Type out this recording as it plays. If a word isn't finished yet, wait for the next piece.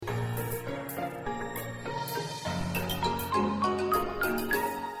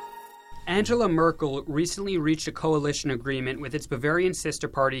Angela Merkel recently reached a coalition agreement with its Bavarian sister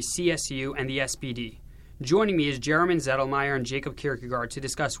party CSU and the SPD. Joining me is Jeroen Zettelmeijer and Jacob Kierkegaard to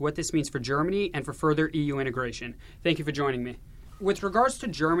discuss what this means for Germany and for further EU integration. Thank you for joining me. With regards to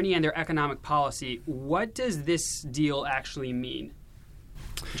Germany and their economic policy, what does this deal actually mean?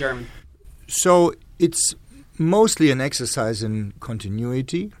 Jeroen. So it's mostly an exercise in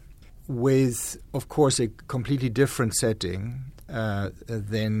continuity with, of course, a completely different setting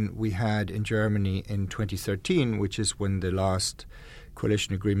than we had in Germany in 2013, which is when the last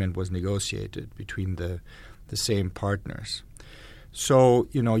coalition agreement was negotiated between the same partners. So,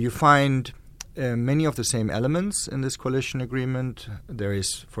 you find many of the same elements in this coalition agreement. There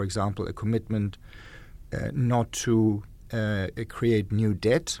is, for example, a commitment not to create new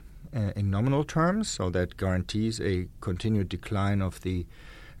debt in nominal terms, so that guarantees a continued decline of the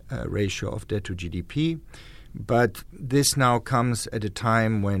ratio of debt to GDP. But this now comes at a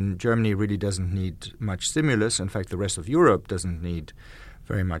time when Germany really doesn't need much stimulus. In fact, the rest of Europe doesn't need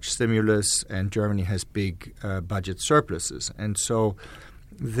very much stimulus, and Germany has big budget surpluses. And so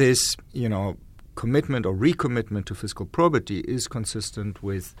this, commitment or recommitment to fiscal probity is consistent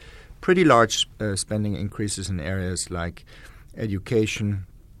with pretty large spending increases in areas like education,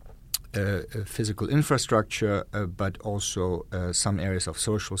 physical infrastructure, but also some areas of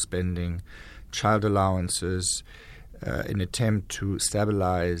social spending, child allowances, an attempt to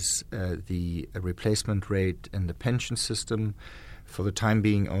stabilize the replacement rate in the pension system, for the time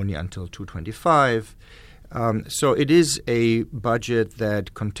being only until 2025. So it is a budget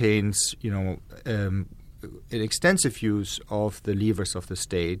that contains, an extensive use of the levers of the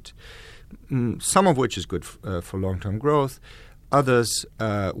state, some of which is good for long-term growth. Others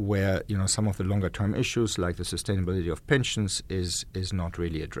where some of the longer-term issues like the sustainability of pensions is not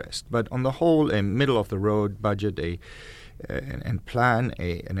really addressed. But on the whole, a middle-of-the-road budget and plan,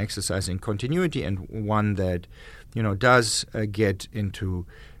 an exercise in continuity, and one that does get into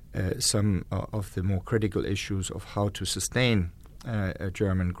some of the more critical issues of how to sustain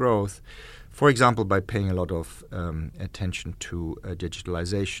German growth, for example, by paying a lot of attention to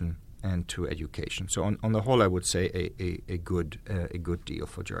digitalization and to education. So on the whole, I would say a good deal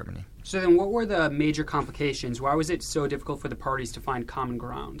for Germany. So then what were the major complications? Why was it so difficult for the parties to find common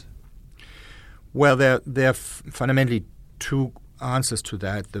ground? Well, there are fundamentally two answers to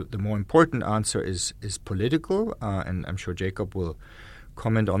that. The more important answer is political, and I'm sure Jacob will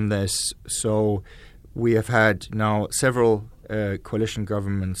comment on this. So we have had now several coalition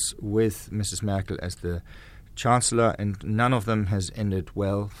governments with Mrs. Merkel as the Chancellor, and none of them has ended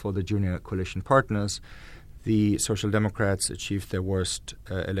well for the junior coalition partners. The Social Democrats achieved their worst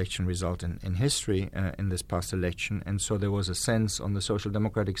election result in history in this past election, and so there was a sense on the Social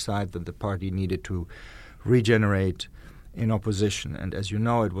Democratic side that the party needed to regenerate in opposition. And as you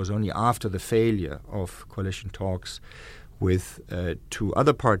know, it was only after the failure of coalition talks with two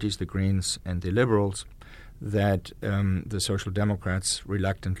other parties, the Greens and the Liberals, that the Social Democrats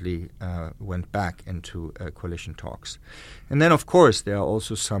reluctantly went back into coalition talks. And then, of course, there are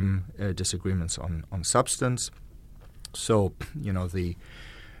also some disagreements on substance. So, the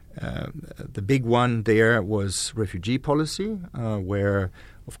big one there was refugee policy, where,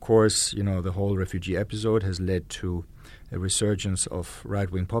 of course, the whole refugee episode has led to a resurgence of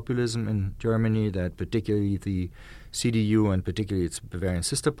right-wing populism in Germany that particularly the CDU and particularly its Bavarian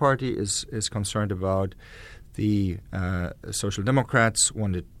sister party is concerned about. The Social Democrats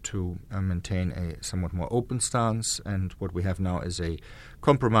wanted to maintain a somewhat more open stance, and what we have now is a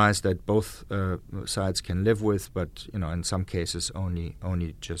compromise that both sides can live with, but in some cases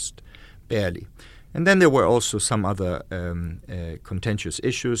only just barely. And then there were also some other contentious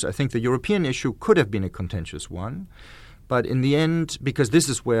issues. I think the European issue could have been a contentious one, but in the end, because this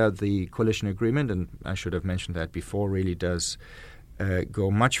is where the coalition agreement, and I should have mentioned that before, really does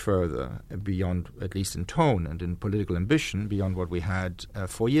go much further beyond, at least in tone and in political ambition, beyond what we had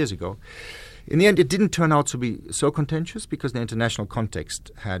 4 years ago. In the end, it didn't turn out to be so contentious because the international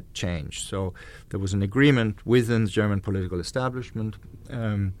context had changed. So there was an agreement within the German political establishment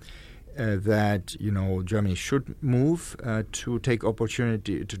that Germany should move to take the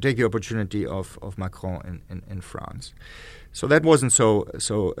opportunity of Macron in France. So that wasn't so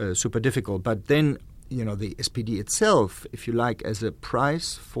super difficult. But then the SPD itself, if you like, as a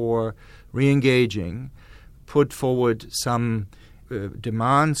price for re-engaging, put forward some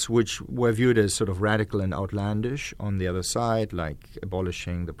demands which were viewed as sort of radical and outlandish on the other side, like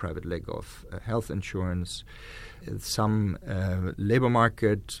abolishing the private leg of health insurance, some labor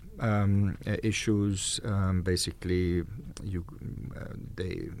market issues. Basically,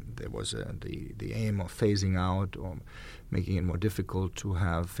 there was the aim of phasing out or making it more difficult to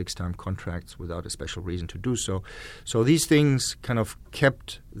have fixed-term contracts without a special reason to do so. So these things kind of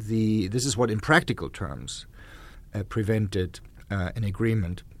kept this is what in practical terms prevented an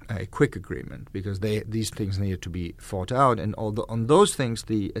agreement, a quick agreement, because these things needed to be fought out. And on those things,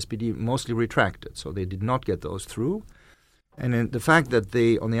 the SPD mostly retracted, so they did not get those through. And the fact that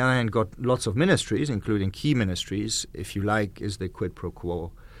they, on the other hand, got lots of ministries, including key ministries, if you like, is the quid pro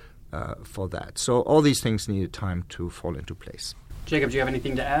quo for that. So all these things needed time to fall into place. Jacob, do you have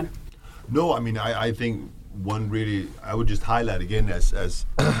anything to add? No, I mean, I think I would just highlight again, as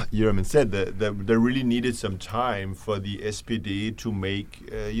Jeremy said, that there really needed some time for the SPD to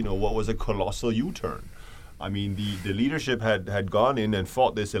make, what was a colossal U-turn. I mean, the leadership had gone in and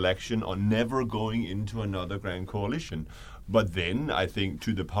fought this election on never going into another grand coalition. But then, I think,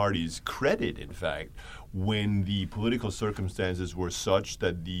 to the party's credit, in fact, when the political circumstances were such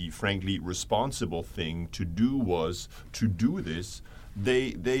that the frankly responsible thing to do was to do this,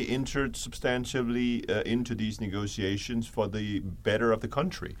 they entered substantially into these negotiations for the better of the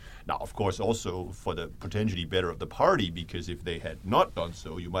country. Now, of course, also for the potentially better of the party, because if they had not done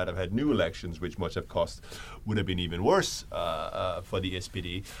so, you might have had new elections, which would have been even worse for the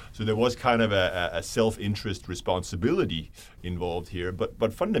SPD. So there was kind of a self-interest responsibility involved here.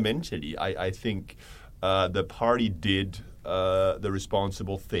 But fundamentally, I think the party did the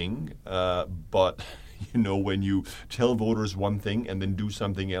responsible thing, but when you tell voters one thing and then do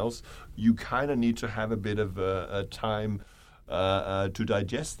something else, you kind of need to have a bit of a time to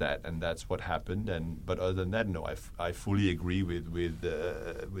digest that, and that's what happened. But other than that, no, I fully agree with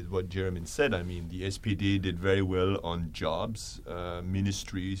what Jeremy said. I mean, the SPD did very well on jobs,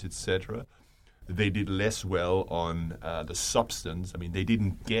 ministries, etc. They did less well on the substance. I mean, they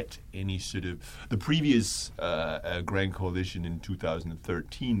didn't get any sort of... The previous Grand Coalition in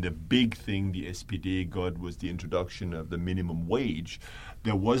 2013, the big thing the SPD got was the introduction of the minimum wage.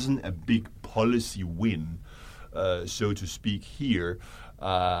 There wasn't a big policy win, so to speak, here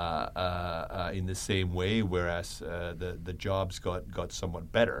in the same way, whereas the jobs got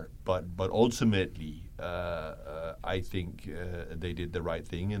somewhat better. But ultimately, I think they did the right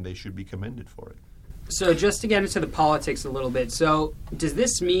thing and they should be commended for it. So just to get into the politics a little bit, so does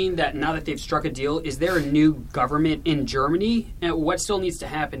this mean that now that they've struck a deal, is there a new government in Germany? And what still needs to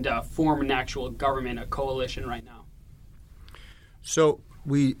happen to form an actual government, a coalition right now? So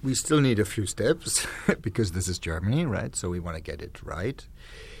we still need a few steps because this is Germany, right? So we want to get it right.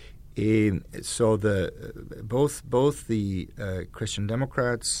 So both the Christian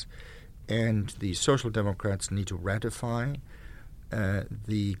Democrats and the Social Democrats need to ratify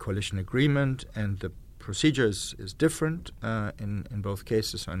the coalition agreement, and the procedure is different in both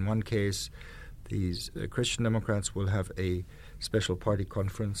cases. So in one case, these Christian Democrats will have a special party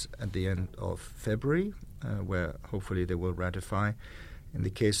conference at the end of February, where hopefully they will ratify. In the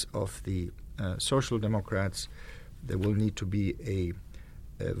case of the Social Democrats, there will need to be a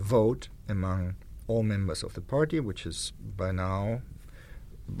vote among all members of the party, which is by now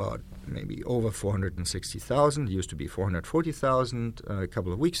about maybe over 460,000. It used to be 440,000 a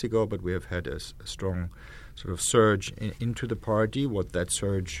couple of weeks ago, but we have had a strong sort of surge into the party. What that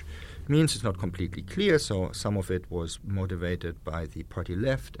surge means is not completely clear, so some of it was motivated by the party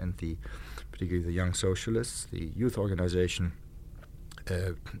left and particularly the Young Socialists, the youth organization,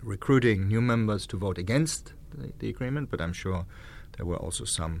 recruiting new members to vote against the agreement, but I'm sure there were also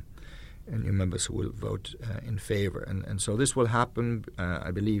some new members who will vote in favor. And so this will happen,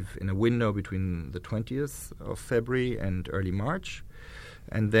 I believe, in a window between the 20th of February and early March.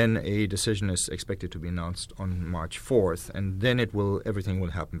 And then a decision is expected to be announced on March 4th. And then everything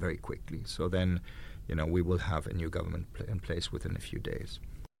will happen very quickly. So then, we will have a new government in place within a few days.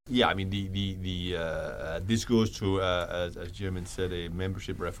 Yeah, I mean, this goes to, as Jeremy said, a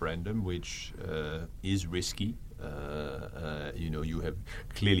membership referendum, which is risky. You have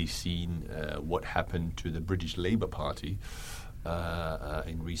clearly seen what happened to the British Labour Party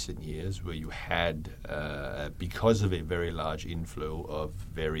in recent years, where you had, because of a very large inflow of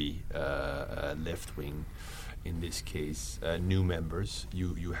very left-wing, in this case, new members,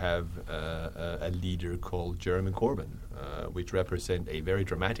 you have a leader called Jeremy Corbyn, which represent a very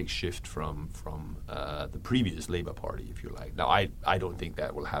dramatic shift from the previous Labour Party, if you like. Now, I don't think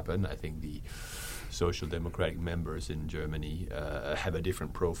that will happen. I think social democratic members in Germany have a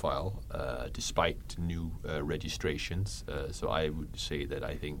different profile despite new registrations. So I would say that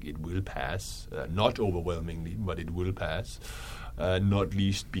I think it will pass, not overwhelmingly, but it will pass. Not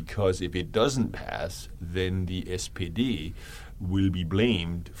least because if it doesn't pass, then the SPD will be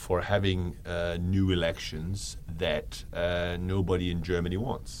blamed for having new elections that nobody in Germany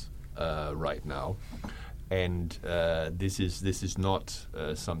wants right now. And this is not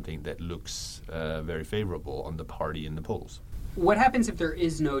something that looks very favorable on the party in the polls. What happens if there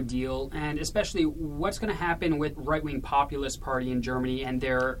is no deal, and especially what's going to happen with right-wing populist party in Germany and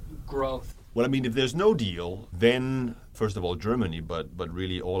their growth? Well, I mean, if there's no deal, then first of all Germany, but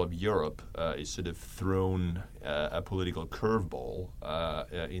really all of Europe is sort of thrown a political curveball.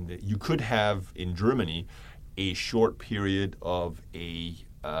 You could have in Germany a short period of a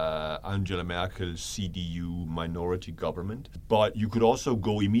Angela Merkel CDU minority government, but you could also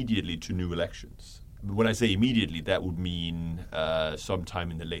go immediately to new elections. When I say immediately, that would mean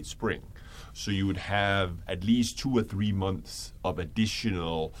sometime in the late spring. So you would have at least 2 or 3 months of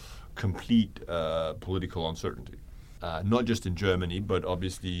additional complete political uncertainty. Not just in Germany, but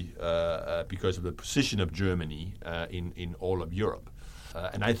obviously because of the position of Germany in all of Europe.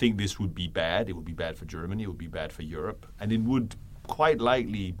 And I think this would be bad. It would be bad for Germany. It would be bad for Europe. And it would quite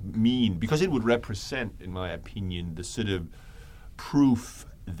likely mean, because it would represent, in my opinion, the sort of proof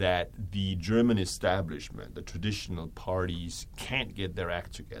that the German establishment, the traditional parties, can't get their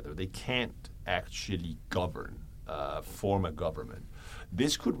act together. They can't actually govern, form a government.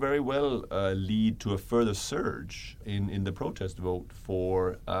 This could very well lead to a further surge in the protest vote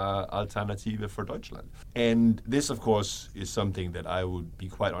for Alternative for Deutschland. And this, of course, is something that I would be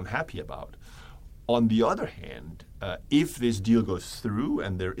quite unhappy about. On the other hand, if this deal goes through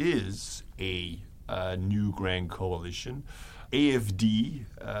and there is a new grand coalition, AfD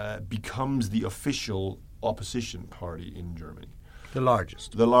becomes the official opposition party in Germany. The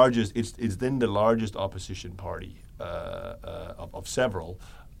largest. The largest. It's then the largest opposition party of several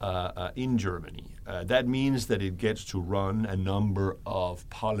in Germany. That means that it gets to run a number of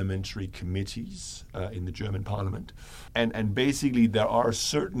parliamentary committees in the German parliament. And basically there are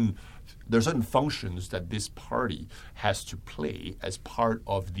certain functions that this party has to play as part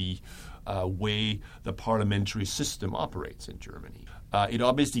of the way the parliamentary system operates in Germany. It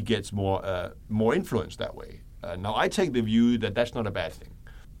obviously gets more influence that way. Now, I take the view that that's not a bad thing.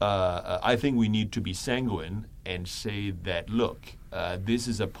 I think we need to be sanguine and say that, look, this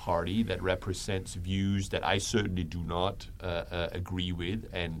is a party that represents views that I certainly do not agree with,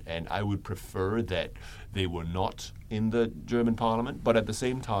 and I would prefer that they were not in the German parliament. But at the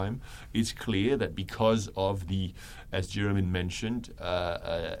same time, it's clear that because of the, as Jeremy mentioned,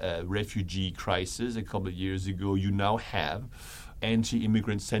 refugee crisis a couple of years ago, you now have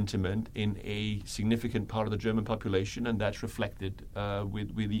anti-immigrant sentiment in a significant part of the German population, and that's reflected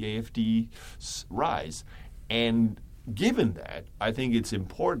with the AfD's rise. And given that, I think it's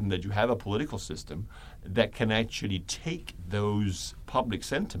important that you have a political system that can actually take those public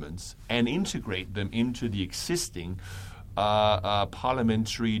sentiments and integrate them into the existing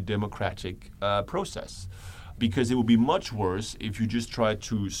parliamentary democratic process. Because it would be much worse if you just try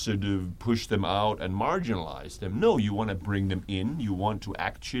to sort of push them out and marginalize them. No, you want to bring them in. You want to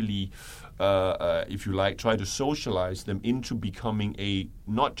actually, if you like, try to socialize them into becoming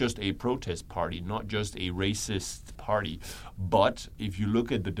not just a protest party, not just a racist party, but if you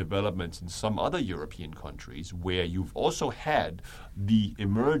look at the developments in some other European countries where you've also had the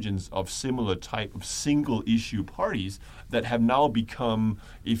emergence of similar type of single-issue parties that have now become,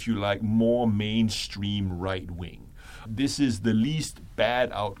 if you like, more mainstream right-wing. This is the least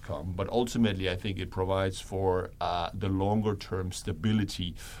bad outcome, but ultimately I think it provides for the longer-term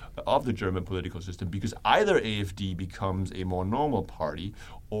stability of the German political system, because either AfD becomes a more normal party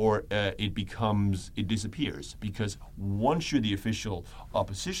or it disappears. Because once you're the official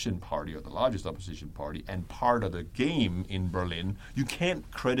opposition party or the largest opposition party and part of the game in Berlin, you can't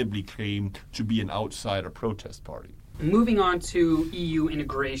credibly claim to be an outsider protest party. Moving on to EU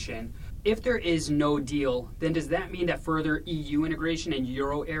integration. If there is no deal, then does that mean that further EU integration and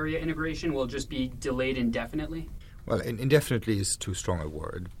Euro area integration will just be delayed indefinitely? Well, indefinitely is too strong a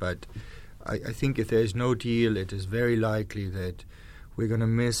word, but I think if there is no deal, it is very likely that we're going to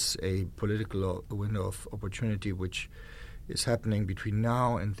miss a political window of opportunity which is happening between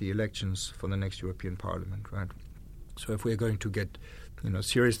now and the elections for the next European Parliament, right? So if we're going to get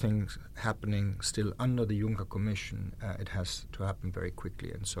serious things happening still under the Juncker Commission, it has to happen very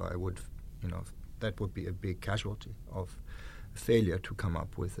quickly. And so I would, that would be a big casualty of failure to come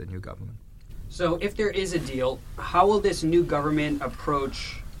up with a new government. So if there is a deal, how will this new government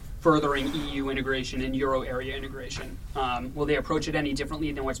approach furthering EU integration and euro area integration. Will they approach it any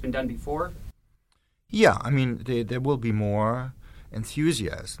differently than what's been done before? Yeah, I mean, there will be more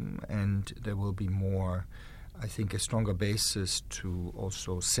enthusiasm, and there will be more, I think, a stronger basis to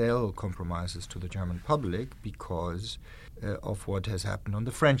also sell compromises to the German public because of what has happened on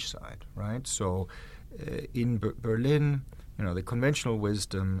the French side, right? So in Berlin, the conventional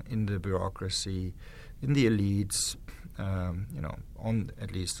wisdom in the bureaucracy, in the elites,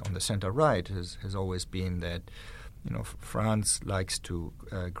 at least on the center-right, has always been that France likes to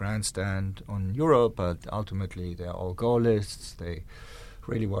grandstand on Europe, but ultimately they're all Gaullists. They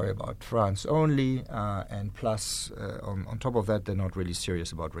really worry about France only, and plus, on top of that, they're not really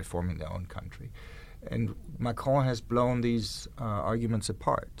serious about reforming their own country. And Macron has blown these arguments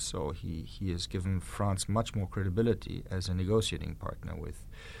apart. So he has given France much more credibility as a negotiating partner with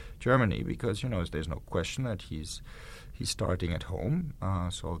Germany because, there's no question that he's starting at home.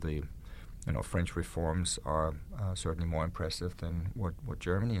 So the French reforms are certainly more impressive than what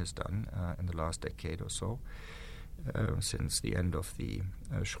Germany has done in the last decade or so, since the end of the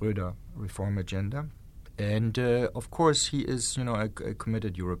Schröder reform agenda. And, of course, he is, a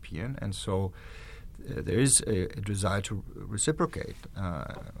committed European, and so there is a desire to reciprocate,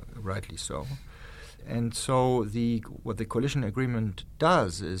 rightly so. And so what the coalition agreement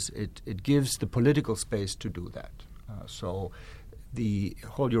does is it gives the political space to do that. So the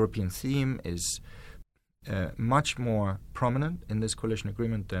whole European theme is much more prominent in this coalition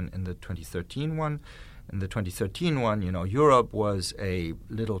agreement than in the 2013 one. In the 2013 one, Europe was a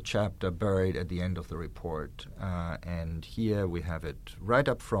little chapter buried at the end of the report. And here we have it right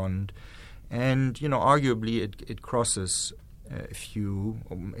up front. And, arguably it crosses a few,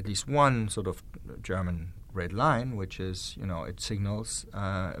 at least one sort of German red line, which is, it signals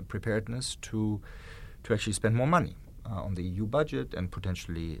preparedness to actually spend more money on the EU budget and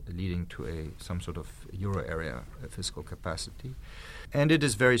potentially leading to some sort of euro area fiscal capacity. And it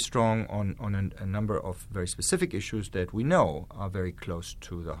is very strong on a number of very specific issues that we know are very close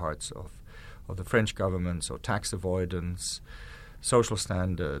to the hearts of the French government, so tax avoidance, social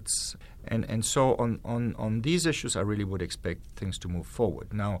standards. And so on these issues, I really would expect things to move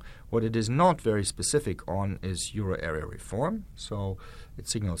forward. Now, what it is not very specific on is euro area reform. So it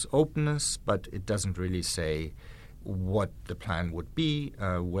signals openness, but it doesn't really say what the plan would be,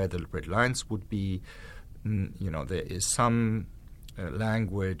 where the red lines would be. There is some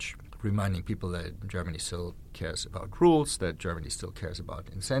language reminding people that Germany still cares about rules, that Germany still cares about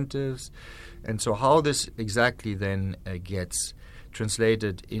incentives. And so how this exactly then gets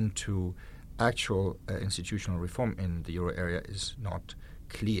translated into actual institutional reform in the euro area is not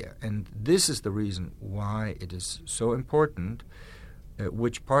clear. And this is the reason why it is so important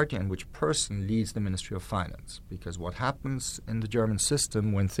which party and which person leads the Ministry of Finance. Because what happens in the German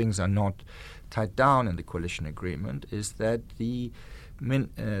system when things are not tied down in the coalition agreement is that the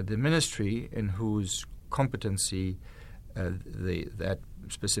ministry in whose competency that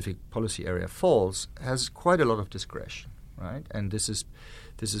specific policy area falls has quite a lot of discretion, right? And this is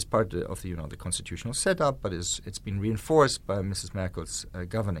part of the constitutional setup, but it's been reinforced by Mrs. Merkel's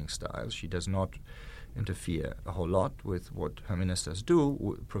governing style. She does not interfere a whole lot with what her ministers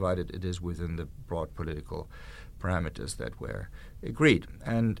do, provided it is within the broad political parameters that were agreed.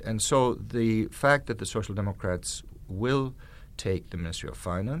 And so the fact that the Social Democrats will take the Ministry of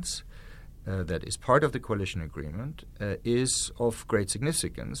Finance, that is part of the coalition agreement, is of great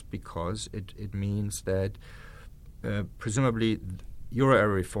significance because it means that presumably euro area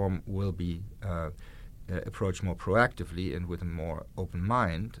reform will be approached more proactively and with a more open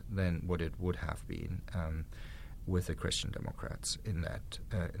mind than what it would have been with the Christian Democrats in that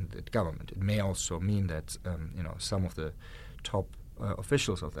government. It may also mean that some of the top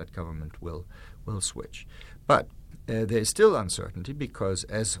officials of that government will switch. But there is still uncertainty because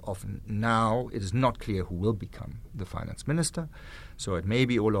as of now it is not clear who will become the finance minister. So it may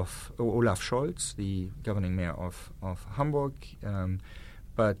be Olaf Scholz, the governing mayor of Hamburg.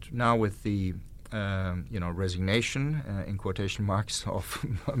 But now with the resignation, in quotation marks, of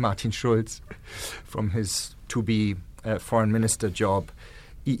Martin Schulz from his to-be foreign minister job,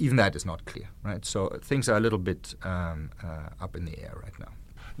 even that is not clear, right? So things are a little bit up in the air right now.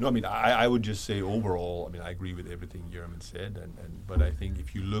 No, I mean, I would just say overall, I mean, I agree with everything Jürgen said, but I think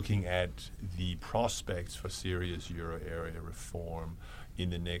if you're looking at the prospects for serious euro area reform in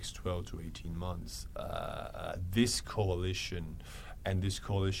the next 12 to 18 months, this coalition and this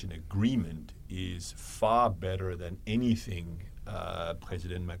coalition agreement is far better than anything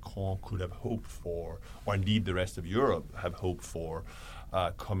President Macron could have hoped for, or indeed the rest of Europe have hoped for,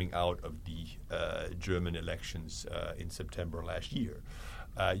 coming out of the German elections in September last year.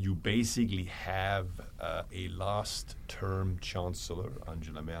 you basically have a last-term chancellor,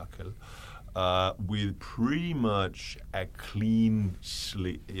 Angela Merkel, with pretty much a clean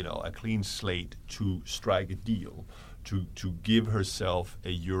slate to strike a deal, to give herself a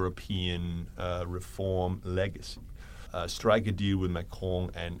European reform legacy. Strike a deal with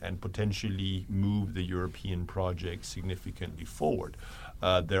Macron and potentially move the European project significantly forward.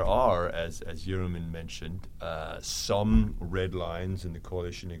 There are, as Jeroen mentioned, some red lines in the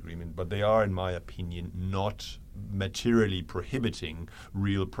coalition agreement, but they are, in my opinion, not materially prohibiting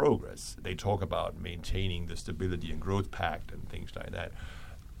real progress. They talk about maintaining the Stability and Growth Pact and things like that.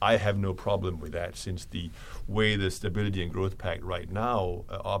 I have no problem with that, since the way the Stability and Growth Pact right now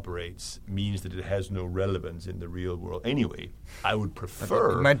operates means that it has no relevance in the real world anyway. I would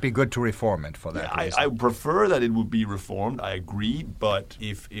prefer... It might be good to reform it for that reason. I prefer that it would be reformed, I agree, but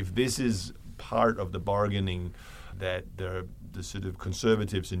if this is part of the bargaining that the sort of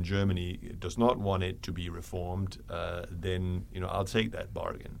conservatives in Germany does not want it to be reformed, then I'll take that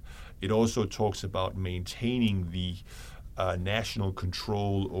bargain. It also talks about maintaining the national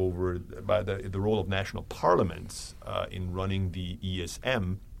control over by the role of national parliaments in running the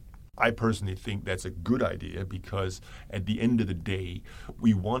ESM. I personally think that's a good idea, because at the end of the day,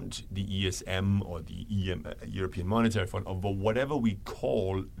 we want the ESM or the European Monetary Fund, or whatever we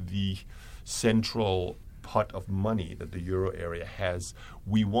call the central pot of money that the euro area has,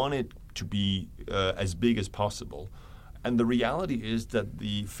 we want it to be as big as possible. And the reality is that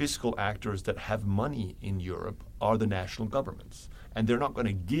the fiscal actors that have money in Europe are the national governments. And they're not going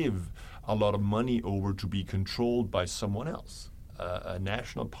to give a lot of money over to be controlled by someone else.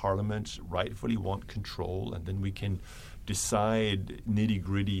 National parliaments rightfully want control, and then we can decide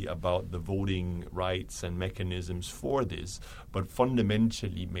nitty-gritty about the voting rights and mechanisms for this. But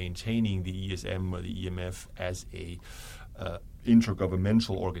fundamentally, maintaining the ESM or the EMF as a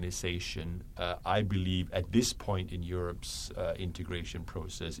intergovernmental organization, I believe at this point in Europe's integration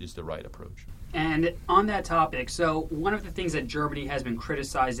process, is the right approach. And on that topic, so one of the things that Germany has been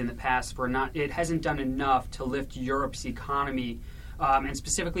criticized in the past for it hasn't done enough to lift Europe's economy, and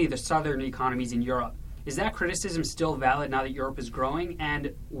specifically the southern economies in Europe. Is that criticism still valid now that Europe is growing?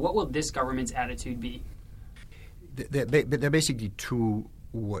 And what will this government's attitude be? There are basically two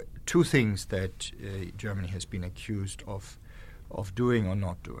things that Germany has been accused of doing or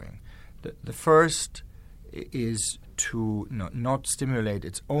not doing. The first is to not stimulate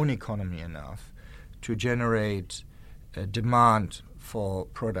its own economy enough to generate demand for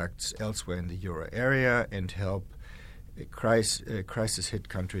products elsewhere in the euro area and help crisis-hit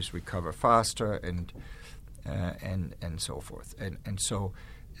countries recover faster and so forth. And so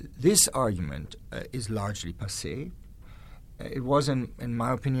this argument is largely passé. It was, in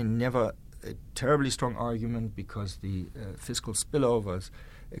my opinion, never a terribly strong argument, because the fiscal spillovers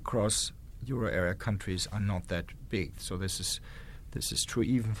across euro area countries are not that big. So this is true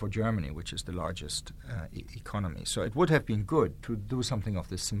even for Germany, which is the largest economy. So it would have been good to do something of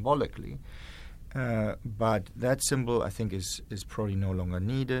this symbolically, but that symbol, I think, is probably no longer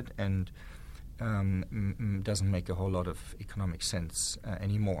needed and doesn't make a whole lot of economic sense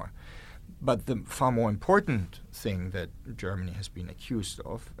anymore. But the far more important thing that Germany has been accused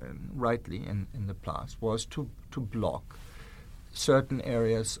of, rightly in the past, was to block certain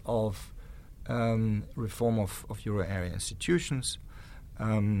areas of reform of euro area institutions.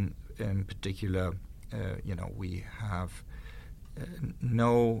 In particular, we have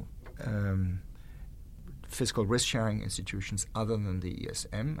no fiscal risk-sharing institutions other than the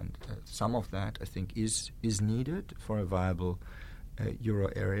ESM, and some of that, I think, is needed for a viable euro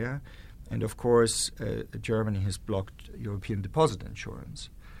area. And of course, Germany has blocked European deposit insurance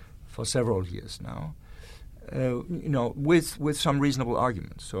for several years now, with some reasonable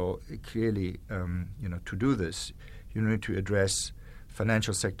arguments. So clearly, to do this, you need to address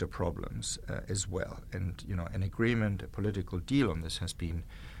financial sector problems as well. And an agreement, a political deal on this has been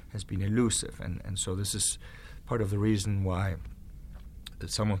elusive. And so this is part of the reason why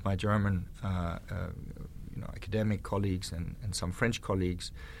some of my German academic colleagues and some French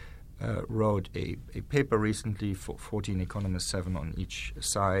colleagues wrote a paper recently, for 14 economists, 7 on each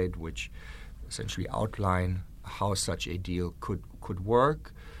side, which essentially outline how such a deal could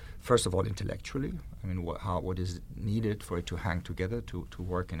work. First of all, intellectually. I mean, what is needed for it to hang together, to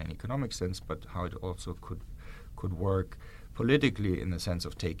work in an economic sense, but how it also could work politically in the sense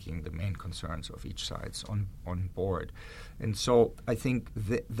of taking the main concerns of each side on board. And so I think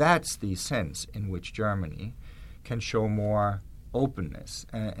that's the sense in which Germany can show more openness.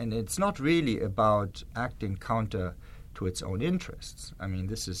 And it's not really about acting counter to its own interests. I mean,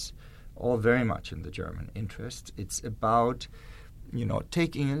 this is all very much in the German interest. It's about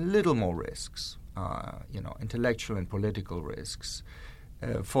taking a little more risks, intellectual and political risks,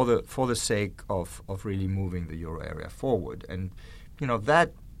 for the sake of really moving the euro area forward. And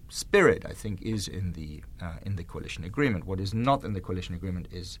that spirit, I think, is in the coalition agreement. What is not in the coalition agreement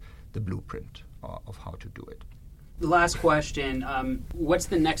is the blueprint of how to do it. The last question, what's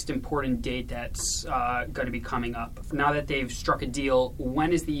the next important date that's going to be coming up? Now that they've struck a deal,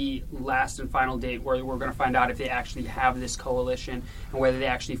 when is the last and final date where we're going to find out if they actually have this coalition and whether they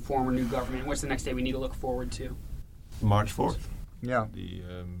actually form a new government? What's the next day we need to look forward to? March 4th. Yeah. The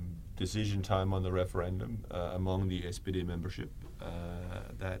decision time on the referendum among the SPD membership.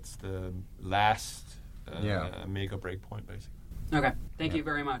 That's the last make or break point, basically. Okay. Thank you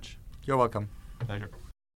very much. You're welcome. Pleasure.